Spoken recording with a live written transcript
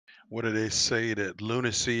What do they say that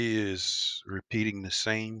lunacy is repeating the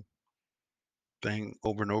same thing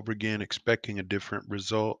over and over again, expecting a different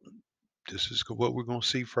result? This is what we're going to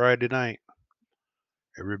see Friday night.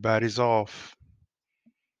 Everybody's off.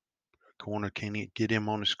 Corner can't get him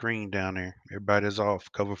on the screen down there. Everybody's off.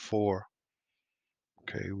 Cover four.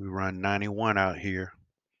 Okay, we run 91 out here.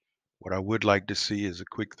 What I would like to see is a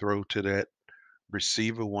quick throw to that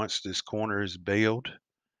receiver once this corner is bailed.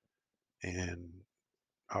 And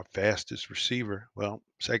our fastest receiver, well,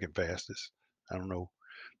 second fastest. I don't know.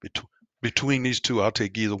 Bet- Between these two, I'll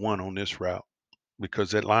take either one on this route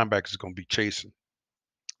because that linebacker is going to be chasing.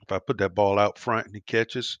 If I put that ball out front and he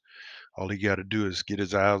catches, all he got to do is get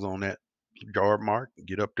his eyes on that yard mark and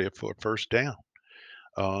get up there for a first down.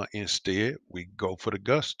 Instead, we go for the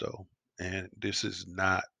gusto, and this is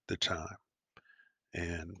not the time.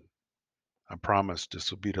 And I promise this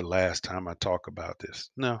will be the last time I talk about this.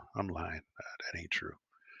 No, I'm lying. That ain't true.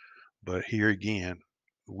 But here again,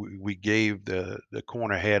 we gave the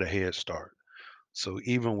corner had a head start. So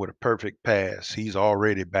even with a perfect pass, he's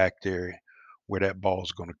already back there where that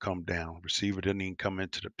ball's going to come down. Receiver didn't even come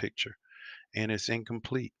into the picture, and it's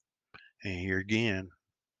incomplete. And here again,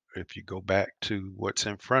 if you go back to what's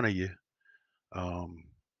in front of you, um,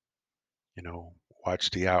 you know, watch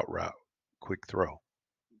the out route, quick throw,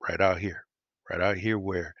 right out here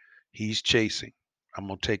where he's chasing. I'm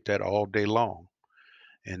gonna take that all day long.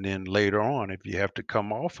 And then later on, if you have to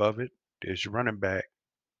come off of it, there's your running back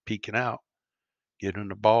peeking out. Get him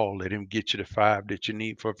the ball. Let him get you the 5 that you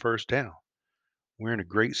need for a first down. We're in a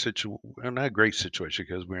great situation. Well, not a great situation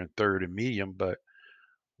because we're in third and medium, but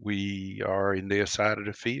we are in their side of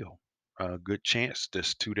the field. A good chance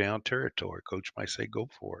this 2 down territory. Coach might say go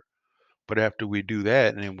for it. But after we do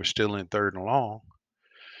that, and then we're still in third and long,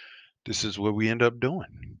 this is what we end up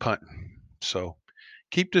doing, punting. So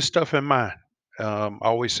keep this stuff in mind. I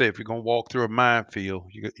always say if you're going to walk through a minefield,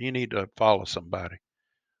 you need to follow somebody.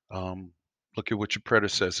 Look at what your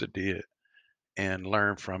predecessor did and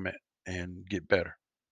learn from it and get better.